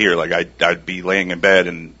just appear. Like I'd be laying in bed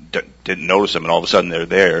and didn't notice them, and all of a sudden they're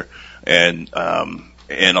there. And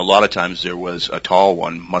a lot of times there was a tall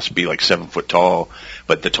one, must be like 7 foot tall,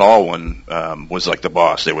 but the tall one was like the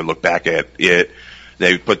boss. They would look back at it.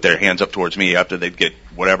 They would put their hands up towards me after they'd get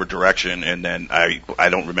whatever direction, and then I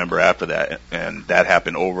don't remember after that. And that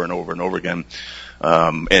happened over and over and over again.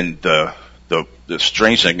 And the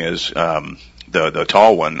strange thing is, the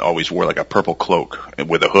tall one always wore like a purple cloak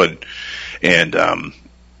with a hood. And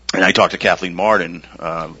I talked to Kathleen Martin,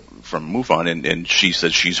 from MUFON, and she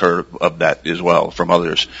said she's heard of that as well from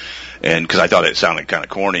others. And because I thought it sounded kind of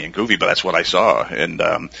corny and goofy, but that's what I saw. And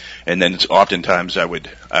then oftentimes I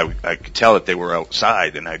could tell that they were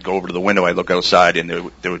outside, and I'd go over to the window, I'd look outside, and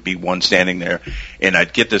there would be one standing there, and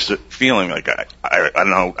I'd get this feeling like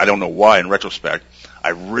I don't know why. In retrospect, I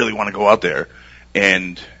really want to go out there,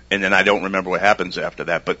 and then I don't remember what happens after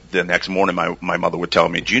that. But the next morning, my mother would tell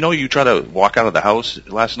me, "Do you know you tried to walk out of the house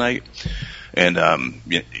last night?" And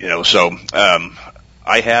so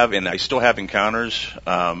I have, and I still have encounters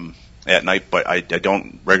at night, but I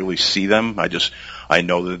don't regularly see them. I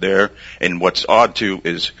know they're there. And what's odd too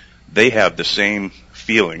is they have the same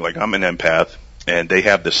feeling. Like, I'm an empath, and they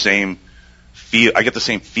have the same feel. I get the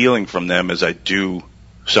same feeling from them as I do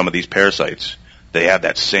some of these parasites. They have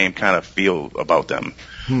that same kind of feel about them.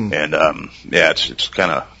 And it's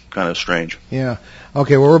kind of strange. Yeah.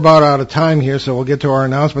 Okay, well, we're about out of time here, so we'll get to our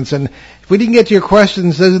announcements. And if we didn't get to your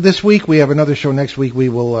questions this week, we have another show next week. We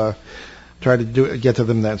will try to get to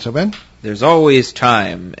them then. So, Ben? There's always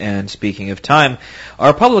time. And speaking of time,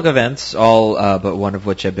 our public events, all but one of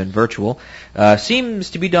which have been virtual,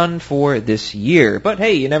 seems to be done for this year. But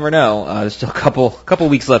hey, you never know. There's still a couple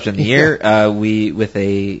weeks left in the year. With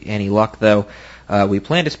any luck though, we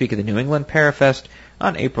plan to speak at the New England Parafest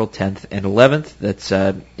on April 10th and 11th. That's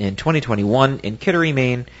in 2021 in Kittery,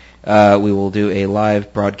 Maine. We will do a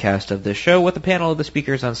live broadcast of this show with a panel of the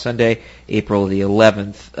speakers on Sunday, April the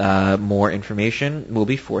 11th. More information will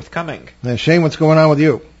be forthcoming. Now, Shane, what's going on with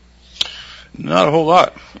you? Not a whole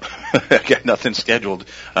lot. I got nothing scheduled.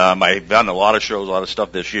 I've done a lot of shows, a lot of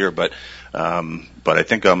stuff this year, but I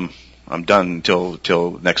think I'm done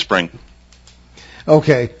till next spring.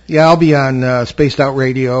 Okay. Yeah, I'll be on Spaced Out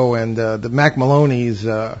Radio and the Mac Maloney's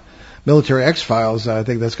Military X-Files. I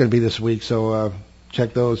think that's going to be this week, so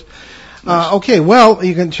check those. Okay, well,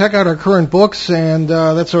 you can check out our current books and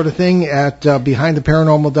that sort of thing at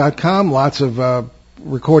BehindTheParanormal.com. Lots of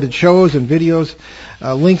recorded shows and videos.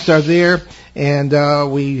 Links are there,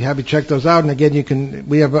 and we have you check those out. And again,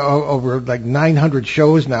 we have over like 900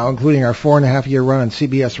 shows now, including our 4.5-year run on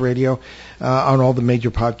CBS Radio on all the major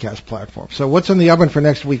podcast platforms. So what's in the oven for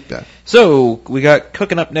next week, then? So we got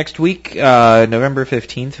cooking up next week, November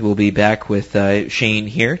 15th. We'll be back with Shane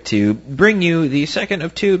here to bring you the second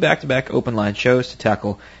of 2 back-to-back open line shows to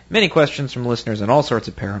tackle many questions from listeners on all sorts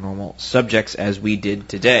of paranormal subjects as we did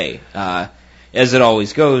today. As it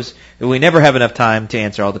always goes, we never have enough time to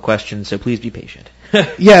answer all the questions, so please be patient.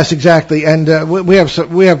 Yes, exactly. And we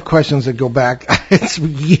have questions that go back it's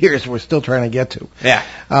years we're still trying to get to. Yeah.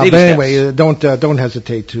 But anyway, don't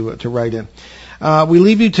hesitate to write in. We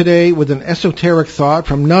leave you today with an esoteric thought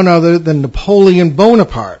from none other than Napoleon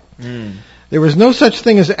Bonaparte. There is no such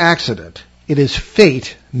thing as accident. It is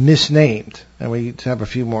fate misnamed. And we have a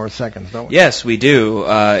few more seconds, don't we? Yes, we do.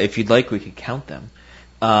 If you'd like, we could count them.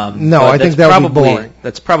 No, I think that would be boring.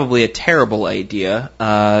 That's probably a terrible idea.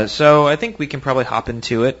 So I think we can probably hop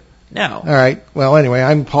into it now. All right. Well, anyway,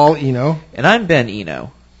 I'm Paul Eno. And I'm Ben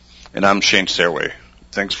Eno. And I'm Shane Stairway.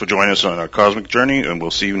 Thanks for joining us on our cosmic journey, and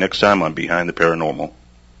we'll see you next time on Behind the Paranormal.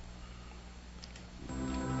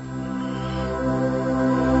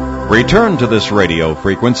 Return to this radio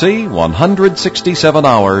frequency 167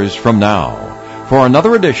 hours from now for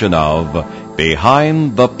another edition of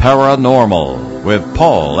Behind the Paranormal with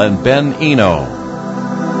Paul and Ben Eno.